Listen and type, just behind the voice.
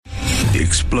The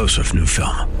explosive new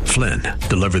film, Flynn,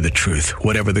 Deliver the Truth,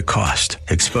 Whatever the Cost,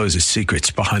 exposes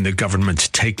secrets behind the government's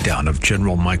takedown of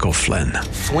General Michael Flynn.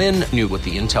 Flynn knew what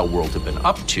the intel world had been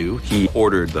up to. He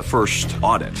ordered the first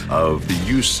audit of the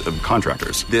use of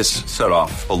contractors. This set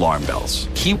off alarm bells.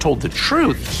 He told the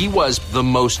truth. He was the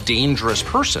most dangerous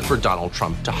person for Donald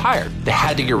Trump to hire. They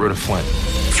had to get rid of Flynn.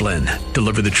 Flynn,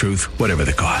 Deliver the Truth, Whatever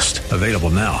the Cost. Available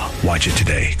now. Watch it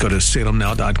today. Go to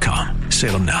salemnow.com.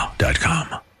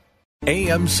 salemnow.com.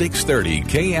 AM 630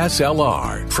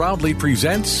 KSLR proudly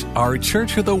presents our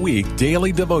Church of the Week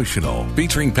Daily Devotional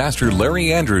featuring Pastor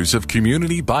Larry Andrews of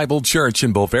Community Bible Church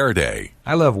in Bulverde.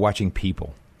 I love watching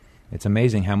people. It's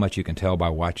amazing how much you can tell by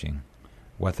watching.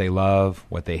 What they love,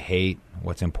 what they hate,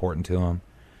 what's important to them.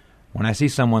 When I see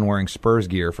someone wearing Spurs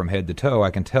gear from head to toe,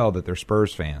 I can tell that they're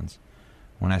Spurs fans.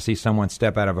 When I see someone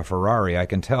step out of a Ferrari, I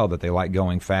can tell that they like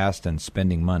going fast and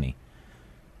spending money.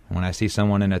 When I see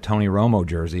someone in a Tony Romo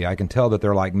jersey, I can tell that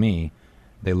they're like me.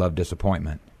 They love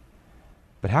disappointment.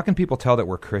 But how can people tell that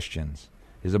we're Christians?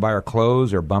 Is it by our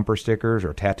clothes or bumper stickers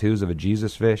or tattoos of a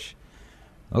Jesus fish?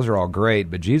 Those are all great,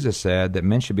 but Jesus said that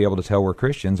men should be able to tell we're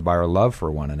Christians by our love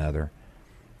for one another.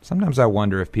 Sometimes I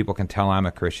wonder if people can tell I'm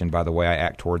a Christian by the way I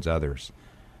act towards others.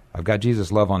 I've got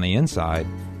Jesus' love on the inside.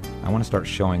 I want to start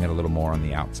showing it a little more on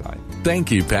the outside.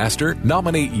 Thank you, Pastor.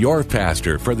 Nominate your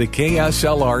pastor for the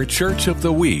KSLR Church of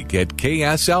the Week at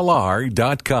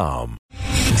KSLR.com.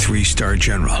 3-star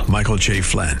General Michael J.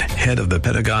 Flynn, head of the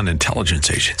Pentagon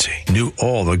Intelligence Agency, knew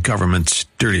all the government's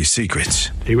dirty secrets.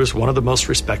 He was one of the most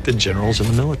respected generals in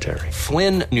the military.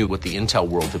 Flynn knew what the intel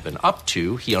world had been up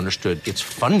to. He understood its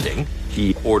funding.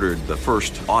 He ordered the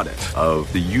first audit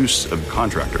of the use of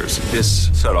contractors. This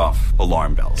set off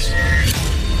alarm bells.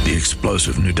 The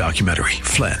explosive new documentary,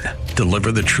 Flynn,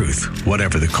 Deliver the Truth,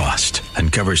 Whatever the Cost,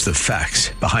 uncovers the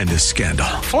facts behind this scandal.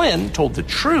 Flynn told the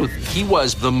truth. He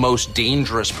was the most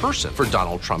dangerous person for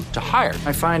Donald Trump to hire.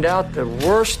 I find out the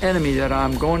worst enemy that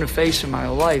I'm going to face in my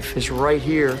life is right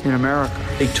here in America.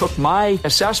 They took my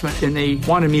assessment and they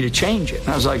wanted me to change it. And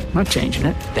I was like, I'm not changing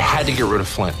it. They had to get rid of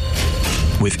Flynn.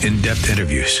 With in-depth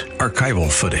interviews,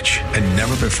 archival footage, and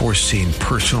never-before-seen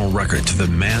personal records of the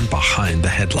man behind the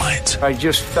headlines. I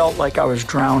just felt like I was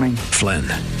drowning. Flynn,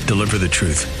 Deliver the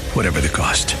Truth, Whatever the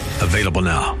Cost. Available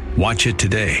now. Watch it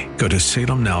today. Go to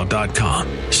salemnow.com.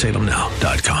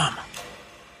 salemnow.com.